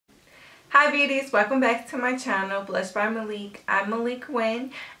Hi beauties, welcome back to my channel, Blush by Malik. I'm Malik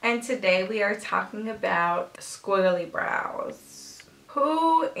Wynn, and today we are talking about squiggly brows.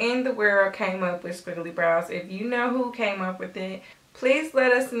 Who in the world came up with squiggly brows? If you know who came up with it, please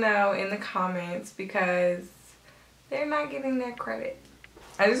let us know in the comments because they're not getting their credit.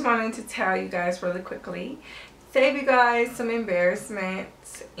 I just wanted to tell you guys really quickly, save you guys some embarrassment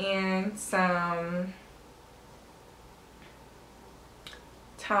and some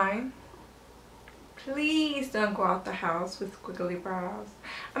time. Please don't go out the house with squiggly brows.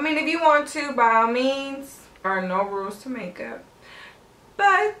 I mean, if you want to, by all means, there are no rules to makeup.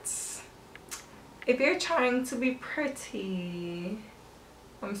 But if you're trying to be pretty,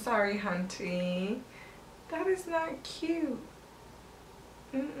 I'm sorry, hunty, that is not cute.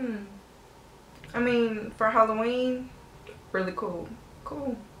 I mean, for Halloween, really cool.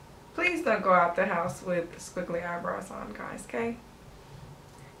 Cool. Please don't go out the house with squiggly eyebrows on, guys, okay?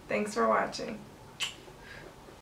 Thanks for watching.